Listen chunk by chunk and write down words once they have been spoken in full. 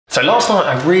So last night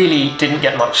I really didn't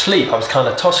get much sleep. I was kind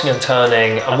of tossing and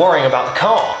turning and worrying about the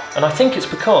car. And I think it's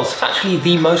because it's actually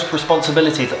the most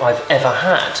responsibility that I've ever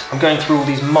had. I'm going through all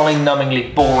these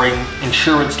mind-numbingly boring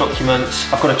insurance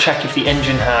documents. I've got to check if the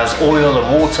engine has oil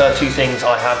and water, two things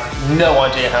I have no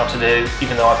idea how to do,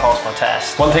 even though I passed my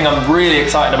test. One thing I'm really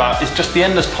excited about is just the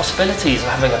endless possibilities of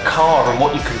having a car and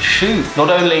what you can shoot. Not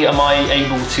only am I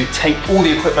able to take all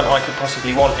the equipment I could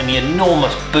possibly want in the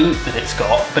enormous boot that it's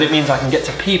got, but it means I can get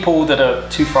to people that are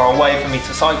too far away for me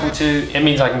to cycle to. It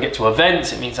means I can get to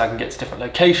events. It means I can get to different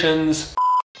locations.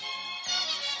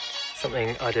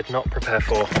 Something I did not prepare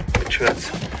for, which was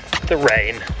the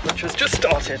rain, which has just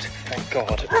started, thank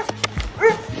God.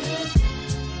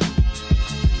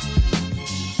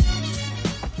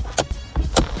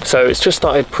 So it's just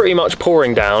started pretty much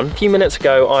pouring down. A few minutes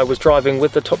ago I was driving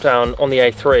with the top down on the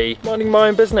A3, minding my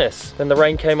own business. Then the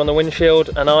rain came on the windshield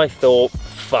and I thought,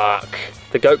 fuck.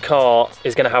 The GOAT car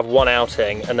is going to have one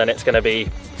outing and then it's going to be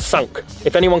sunk.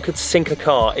 If anyone could sink a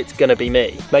car, it's going to be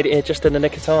me. Made it here just in the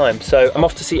nick of time. So I'm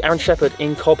off to see Arron Shepherd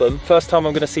in Cobham. First time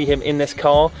I'm going to see him in this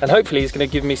car, and hopefully he's going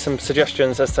to give me some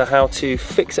suggestions as to how to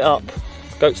fix it up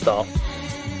GOAT style.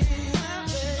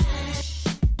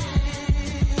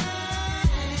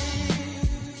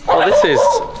 Well, this is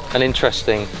an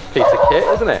interesting piece of kit,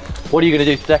 isn't it? What are you going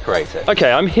to do to decorate it? Okay,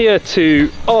 I'm here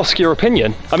to ask your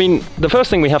opinion. I mean, the first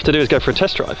thing we have to do is go for a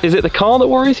test drive. Is it the car that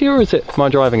worries you, or is it my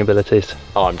driving abilities?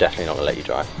 Oh, I'm definitely not going to let you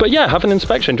drive. But yeah, have an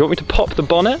inspection. Do you want me to pop the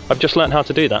bonnet? I've just learned how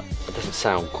to do that. It doesn't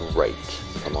sound great,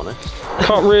 if I'm honest.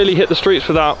 Can't really hit the streets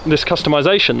without this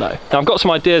customization though. Now I've got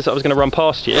some ideas that I was going to run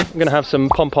past you. I'm going to have some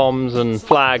pom-poms and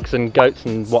flags and goats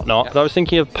and whatnot. But I was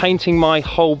thinking of painting my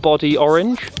whole body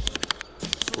orange.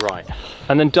 Right.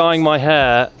 And then dyeing my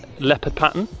hair leopard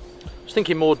pattern. I was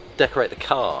thinking more decorate the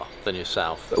car than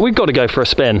yourself. We've got to go for a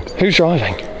spin. Who's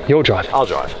driving? You're driving. I'll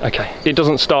drive. Okay. It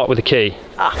doesn't start with a key.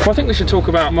 Ah. Well, I think we should talk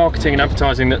about marketing and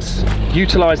advertising that's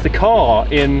utilised the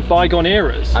car in bygone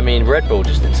eras. I mean, Red Bull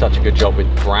just did such a good job with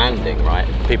branding, right?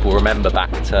 People remember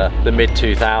back to the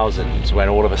mid-2000s when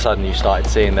all of a sudden you started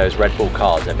seeing those Red Bull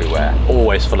cars everywhere.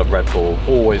 Always full of Red Bull,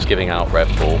 always giving out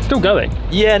Red Bull. Still going?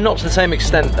 Yeah, not to the same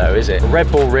extent though, is it?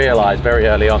 Red Bull realised very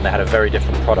early on they had a very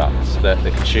different product that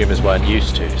the consumers weren't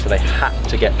used to, so they had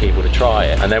to get people to try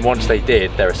it. And then once they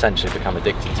did, they're essentially become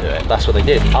addicted to it. That's what they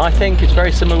did. I think it's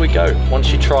very similar with GOAT.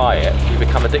 Once you try it, you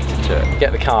become addicted to it.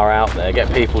 Get the car out there,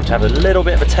 get people to have a little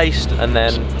bit of a taste, and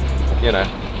then, you know,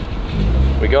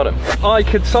 we got them. I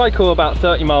could cycle about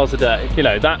 30 miles a day. You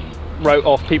know, that wrote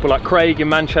off people like Craig in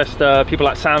Manchester, people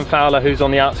like Sam Fowler, who's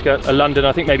on the outskirts of London,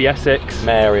 I think maybe Essex.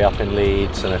 Mary up in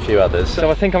Leeds and a few others. So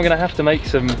I think I'm going to have to make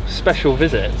some special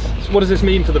visits. So what does this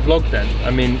mean for the vlog then? I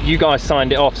mean, you guys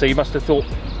signed it off, so you must have thought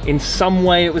in some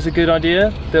way it was a good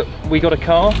idea that we got a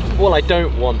car? Well, I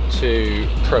don't want to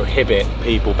prohibit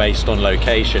people based on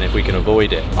location if we can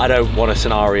avoid it. I don't want a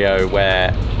scenario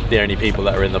where the only people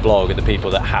that are in the vlog are the people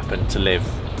that happen to live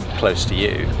close to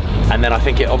you. And then I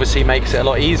think it obviously makes it a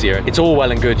lot easier. It's all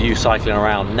well and good you cycling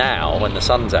around now when the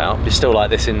sun's out. It's still like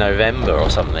this in November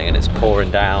or something and it's pouring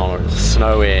down or it's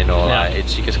snowing or yeah.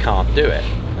 like you just can't do it.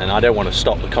 And I don't want to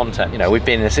stop the content. You know, we've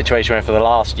been in a situation where for the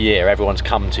last year everyone's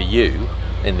come to you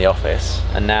in the office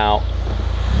and now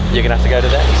you're gonna have to go to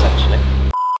them essentially.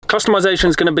 Customization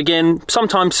is going to begin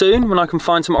sometime soon when I can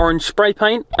find some orange spray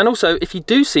paint. And also, if you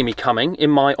do see me coming in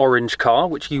my orange car,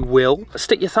 which you will,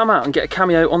 stick your thumb out and get a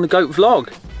cameo on the GOAT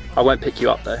vlog. I won't pick you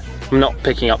up though. I'm not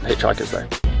picking up hitchhikers though.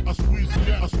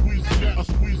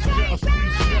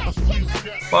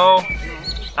 Well,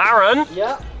 Arron?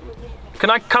 Yeah? Can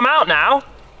I come out now?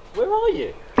 Where are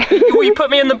you? Well, you put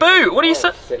me in the boot. What are you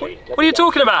what are you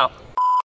talking about?